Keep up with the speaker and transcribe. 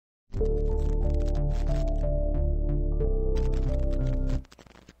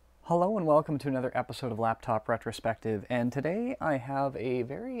Hello and welcome to another episode of Laptop Retrospective, and today I have a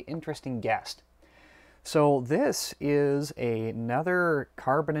very interesting guest. So this is another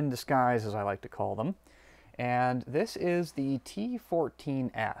carbon in disguise, as I like to call them, and this is the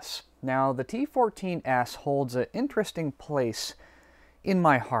T14s. Now the T14s holds an interesting place in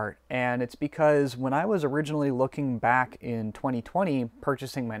my heart, and it's because when I was originally looking back in 2020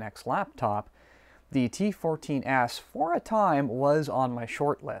 purchasing my next laptop, the T14s for a time was on my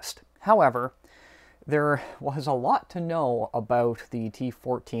short list. However, there was a lot to know about the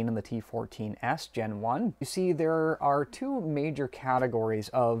T14 and the T14s Gen 1. You see, there are two major categories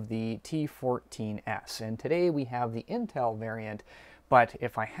of the T14s, and today we have the Intel variant, but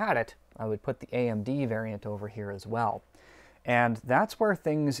if I had it, I would put the AMD variant over here as well. And that's where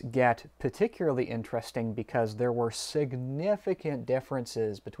things get particularly interesting because there were significant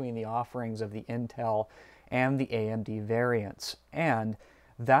differences between the offerings of the Intel and the AMD variants. And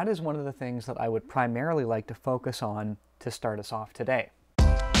that is one of the things that I would primarily like to focus on to start us off today.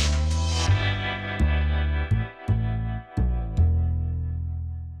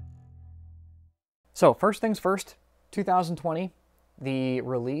 So first things first, 2020. The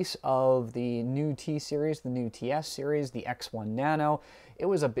release of the new T series, the new TS series, the X1 Nano. It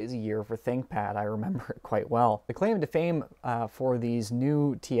was a busy year for ThinkPad, I remember it quite well. The claim to fame for these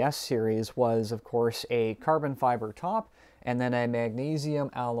new TS series was, of course, a carbon fiber top and then a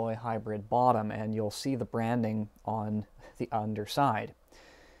magnesium alloy hybrid bottom, and you'll see the branding on the underside.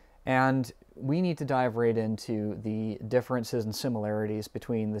 And we need to dive right into the differences and similarities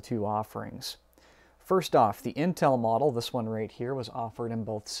between the two offerings. First off, the Intel model, this one right here, was offered in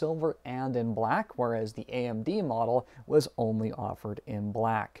both silver and in black, whereas the AMD model was only offered in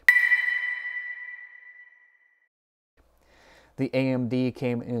black. The AMD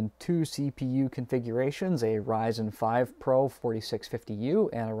came in two CPU configurations, a Ryzen 5 Pro 4650U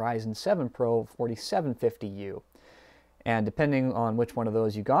and a Ryzen 7 Pro 4750U. And depending on which one of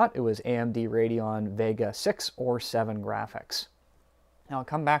those you got, it was AMD Radeon Vega 6 or 7 graphics. Now I'll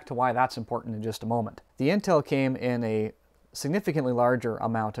come back to why that's important in just a moment. The Intel came in a significantly larger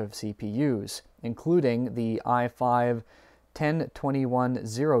amount of CPUs, including the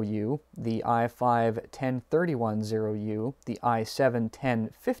i5-10210U, the i5-10310U, the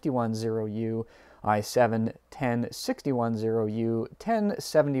i7-10510U, i7-10610U,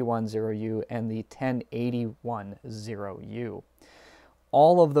 10710U, and the 10810U.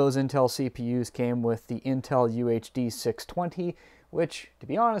 All of those Intel CPUs came with the Intel UHD 620, which, to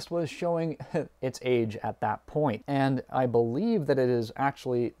be honest, was showing its age at that point. And I believe that it is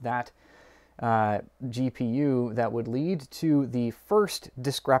actually that GPU that would lead to the first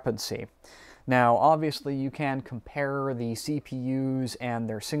discrepancy. Now, obviously, you can compare the CPUs and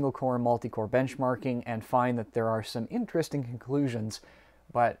their single-core and multi-core benchmarking and find that there are some interesting conclusions,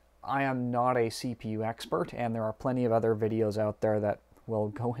 but I am not a CPU expert, and there are plenty of other videos out there that will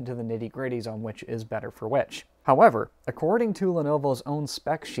go into the nitty-gritties on which is better for which. However, according to Lenovo's own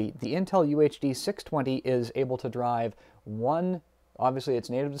spec sheet, the Intel UHD 620 is able to drive obviously its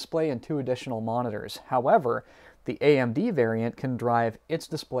native display and two additional monitors. However, the AMD variant can drive its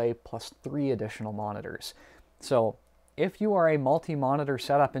display plus 3 additional monitors. So if you are a multi-monitor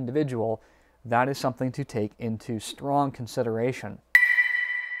setup individual, that is something to take into strong consideration.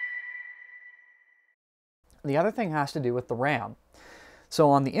 The other thing has to do with the RAM. So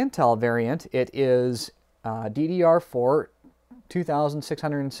on the Intel variant, it is DDR4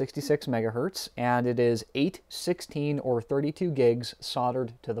 2666 megahertz, and it is 8, 16, or 32 gigs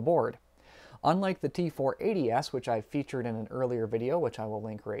soldered to the board. Unlike the T480s, which I've featured in an earlier video, which I will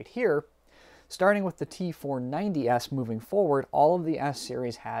link right here, starting with the T490s moving forward, all of the S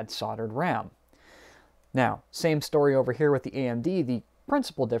series had soldered RAM. Now, same story over here with the AMD. The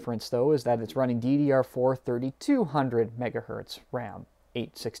principal difference, though, is that it's running DDR4 3200 megahertz RAM,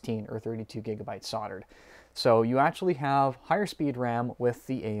 8, 16, or 32 gigabytes soldered. So you actually have higher speed RAM with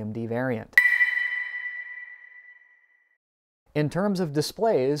the AMD variant. In terms of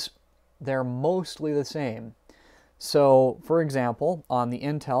displays, they're mostly the same. So, for example, on the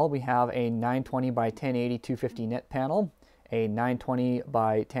Intel, we have a 920 by 1080 250 nit panel, a 920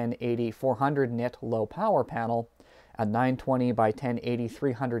 by 1080 400 nit low power panel, a 920 by 1080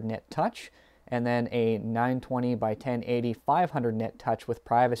 300 nit touch, and then a 920 by 1080 500 nit touch with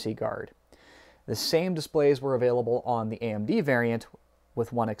privacy guard. The same displays were available on the AMD variant,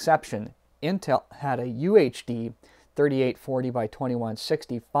 with one exception. Intel had a UHD 3840 by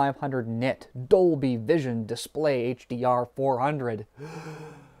 2160 500 nit Dolby Vision display HDR 400.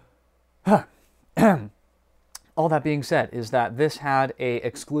 All that being said is that this had an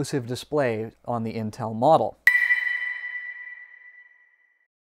exclusive display on the Intel model.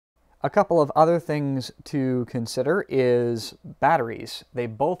 A couple of other things to consider is batteries. They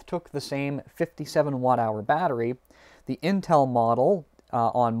both took the same 57 watt-hour battery. The Intel model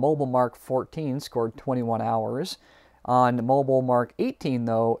on Mobile Mark 14 scored 21 hours. On Mobile Mark 18,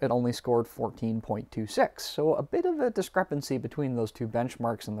 though, it only scored 14.26, so a bit of a discrepancy between those two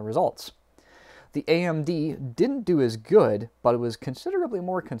benchmarks and the results. The AMD didn't do as good, but it was considerably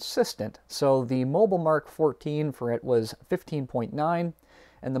more consistent, so the Mobile Mark 14 for it was 15.9,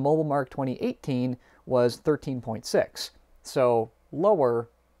 and the Mobile Mark 2018 was 13.6, so lower,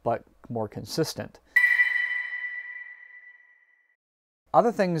 but more consistent.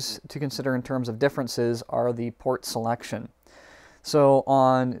 Other things to consider in terms of differences are the port selection. So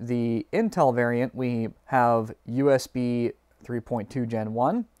on the Intel variant, we have USB 3.2 Gen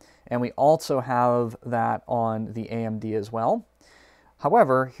 1, and we also have that on the AMD as well.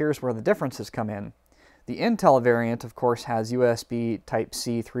 However, here's where the differences come in. The Intel variant, of course, has USB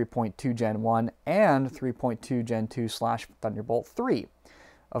Type-C 3.2 Gen 1 and 3.2 Gen 2 / Thunderbolt 3.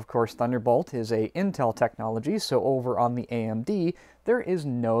 Of course, Thunderbolt is a Intel technology, so over on the AMD, there is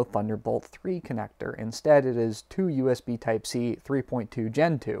no Thunderbolt 3 connector. Instead, it is two USB Type-C 3.2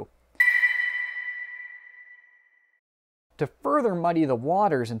 Gen 2. To further muddy the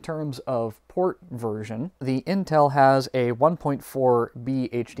waters in terms of port version, the Intel has a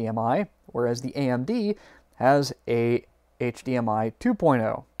 1.4B HDMI, whereas the AMD has a HDMI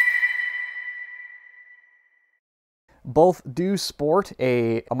 2.0. Both do sport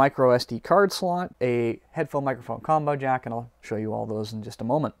a micro SD card slot, a headphone microphone combo jack, and I'll show you all those in just a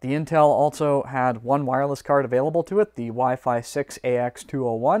moment. The Intel also had one wireless card available to it, the Wi-Fi 6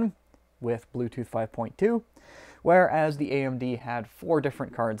 AX201 with Bluetooth 5.2, whereas the AMD had 4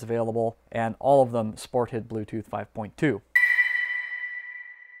 different cards available, and all of them sported Bluetooth 5.2.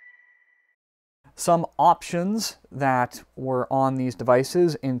 Some options that were on these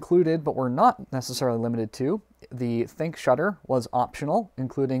devices included, but were not necessarily limited to, the Think shutter was optional,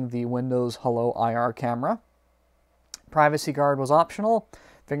 including the Windows Hello IR camera. Privacy Guard was optional,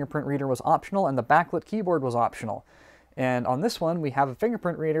 fingerprint reader was optional, and the backlit keyboard was optional. And on this one, we have a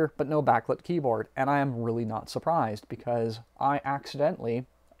fingerprint reader, but no backlit keyboard. And I am really not surprised, because I accidentally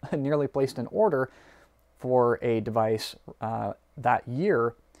nearly placed an order for a device that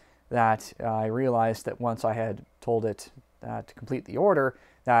year that I realized that once I had told it to complete the order,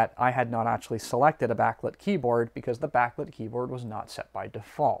 that I had not actually selected a backlit keyboard because the backlit keyboard was not set by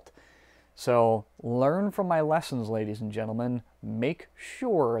default. So learn from my lessons, ladies and gentlemen. Make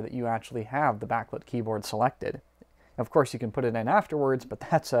sure that you actually have the backlit keyboard selected. Of course, you can put it in afterwards, but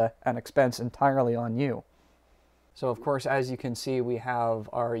that's an expense entirely on you. So of course, as you can see, we have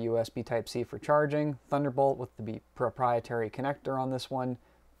our USB Type-C for charging, Thunderbolt with the proprietary connector on this one,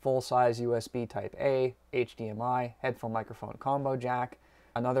 full-size USB Type-A, HDMI, headphone microphone combo jack,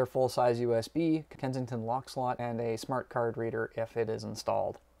 another full-size USB, Kensington lock slot, and a smart card reader if it is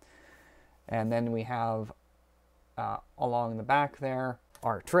installed. And then we have, along the back there,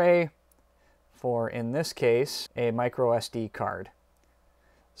 our tray for, in this case, a micro SD card.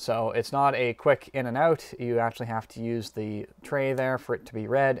 So it's not a quick in and out, you actually have to use the tray there for it to be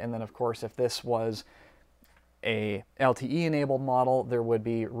read, and then of course if this was a LTE enabled model, there would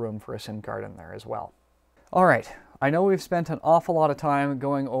be room for a SIM card in there as well. Alright, I know we've spent an awful lot of time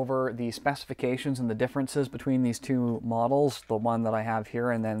going over the specifications and the differences between these two models, the one that I have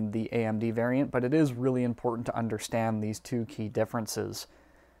here and then the AMD variant, but it is really important to understand these two key differences,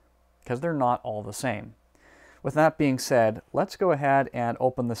 because they're not all the same. With that being said, let's go ahead and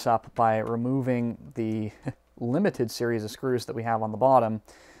open this up by removing the limited series of screws that we have on the bottom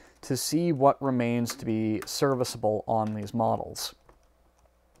to see what remains to be serviceable on these models.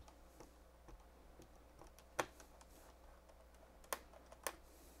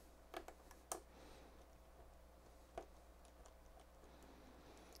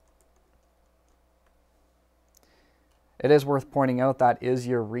 It is worth pointing out that is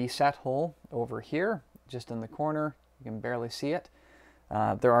your reset hole over here, just in the corner. You can barely see it.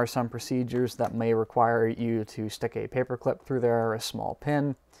 There are some procedures that may require you to stick a paper clip through there or a small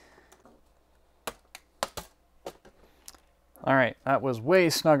pin. All right, that was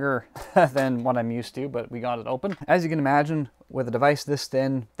way snugger than what I'm used to, but we got it open. As you can imagine, with a device this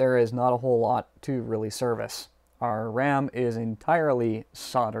thin, there is not a whole lot to really service. Our RAM is entirely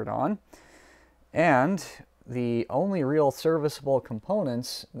soldered on, and the only real serviceable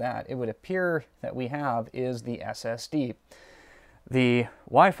components that it would appear that we have is the SSD. The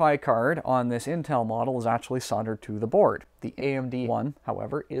Wi-Fi card on this Intel model is actually soldered to the board. The AMD one,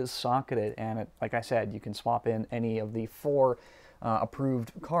 however, is socketed, and like I said, you can swap in any of the 4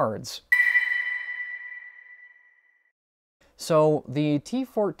 approved cards. So the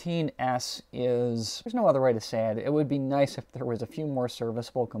T14s is, there's no other way to say it. It would be nice if there was a few more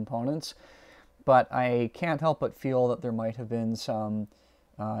serviceable components, but I can't help but feel that there might have been some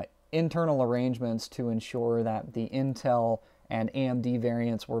internal arrangements to ensure that the Intel and AMD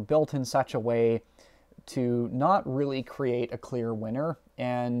variants were built in such a way to not really create a clear winner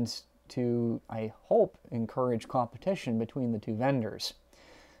and to, I hope, encourage competition between the two vendors.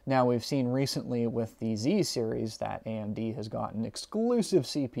 Now, we've seen recently with the Z series that AMD has gotten exclusive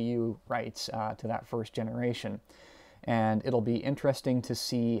CPU rights to that first generation. And it'll be interesting to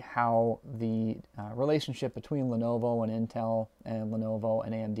see how the relationship between Lenovo and Intel and Lenovo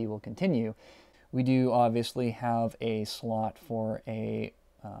and AMD will continue. We do obviously have a slot for a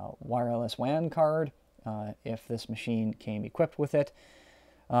wireless WAN card if this machine came equipped with it.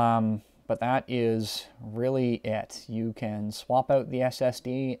 But that is really it. You can swap out the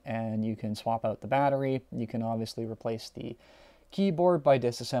SSD and you can swap out the battery. You can obviously replace the keyboard by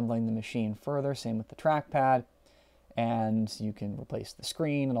disassembling the machine further, same with the trackpad. And you can replace the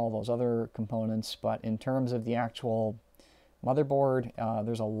screen and all those other components. But in terms of the actual motherboard,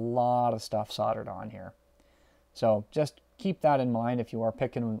 there's a lot of stuff soldered on here. So just keep that in mind if you are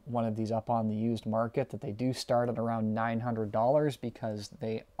picking one of these up on the used market, that they do start at around $900 because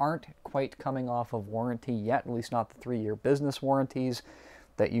they aren't quite coming off of warranty yet, at least not the 3-year business warranties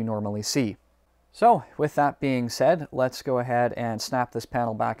that you normally see. So with that being said, let's go ahead and snap this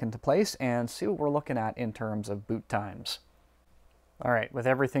panel back into place and see what we're looking at in terms of boot times. All right, with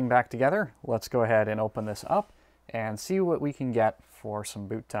everything back together, let's go ahead and open this up and see what we can get for some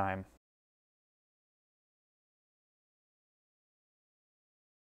boot time.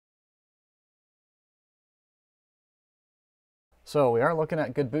 So we are looking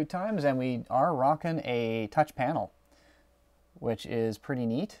at good boot times, and we are rocking a touch panel, which is pretty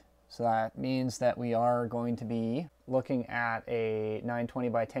neat. So that means that we are going to be looking at a 920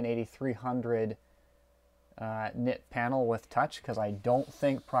 by 1080 300 nit panel with touch, because I don't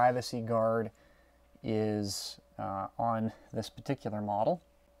think Privacy Guard is on this particular model.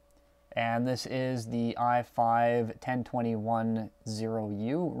 And this is the i5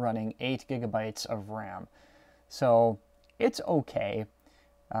 10210U running 8 gigabytes of RAM. So it's okay.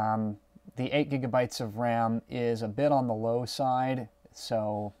 The 8 gigabytes of RAM is a bit on the low side,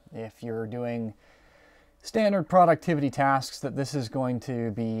 so if you're doing standard productivity tasks, that this is going to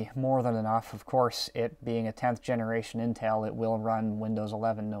be more than enough. Of course, it being a 10th generation Intel, it will run Windows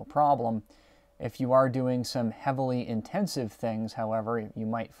 11 no problem. If you are doing some heavily intensive things, however, you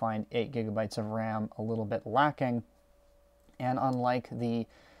might find 8 gigabytes of RAM a little bit lacking. And unlike the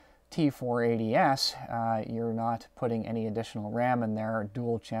T480s, you're not putting any additional RAM in there,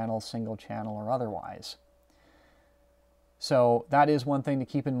 dual channel, single channel, or otherwise. So that is one thing to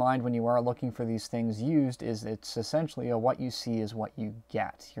keep in mind when you are looking for these things used, is it's essentially a what you see is what you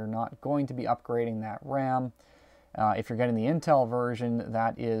get. You're not going to be upgrading that RAM. If you're getting the Intel version,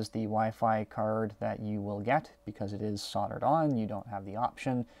 that is the Wi-Fi card that you will get because it is soldered on. You don't have the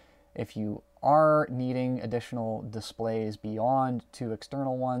option. If you are needing additional displays beyond 2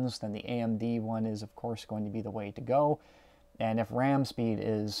 external ones, then the AMD one is of course going to be the way to go. And if RAM speed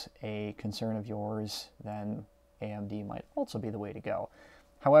is a concern of yours, then AMD might also be the way to go.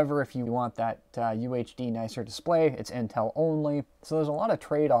 However, if you want that UHD nicer display, it's Intel only. So there's a lot of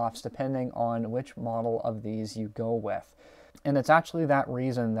trade-offs depending on which model of these you go with. And it's actually that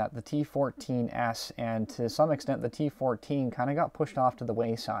reason that the T14s and to some extent the T14 kind of got pushed off to the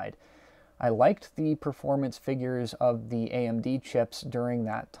wayside. I liked the performance figures of the AMD chips during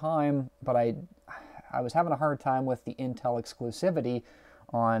that time, but I was having a hard time with the Intel exclusivity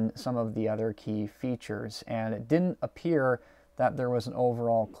on some of the other key features, and it didn't appear that there was an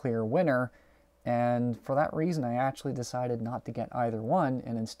overall clear winner, and for that reason I actually decided not to get either one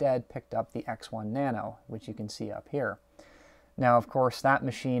and instead picked up the X1 Nano, which you can see up here. Now, of course, that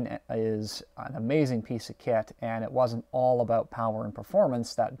machine is an amazing piece of kit, and it wasn't all about power and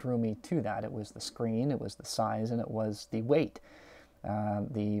performance that drew me to that. It was the screen, it was the size, and it was the weight.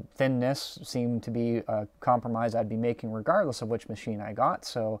 The thinness seemed to be a compromise I'd be making regardless of which machine I got,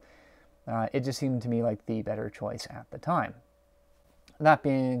 so it just seemed to me like the better choice at the time. That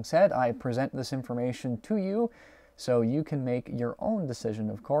being said, I present this information to you so you can make your own decision,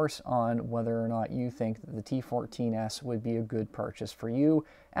 of course, on whether or not you think that the T14s would be a good purchase for you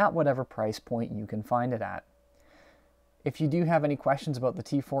at whatever price point you can find it at. If you do have any questions about the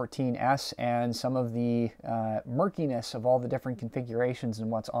T14s and some of the murkiness of all the different configurations and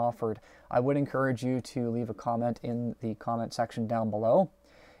what's offered, I would encourage you to leave a comment in the comment section down below.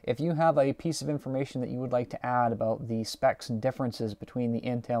 If you have a piece of information that you would like to add about the specs and differences between the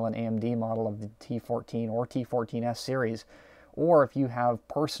Intel and AMD model of the T14 or T14s series, or if you have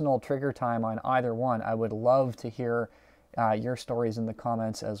personal trigger time on either one, I would love to hear your stories in the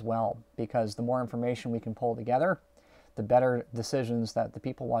comments as well, because the more information we can pull together, the better decisions that the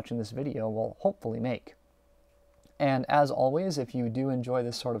people watching this video will hopefully make. And as always, if you do enjoy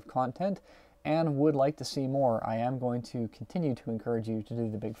this sort of content and would like to see more, I am going to continue to encourage you to do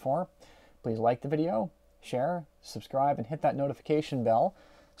the big four. Please like the video, share, subscribe, and hit that notification bell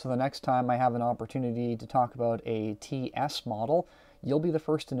so the next time I have an opportunity to talk about a TS model, you'll be the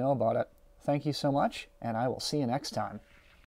first to know about it. Thank you so much, and I will see you next time.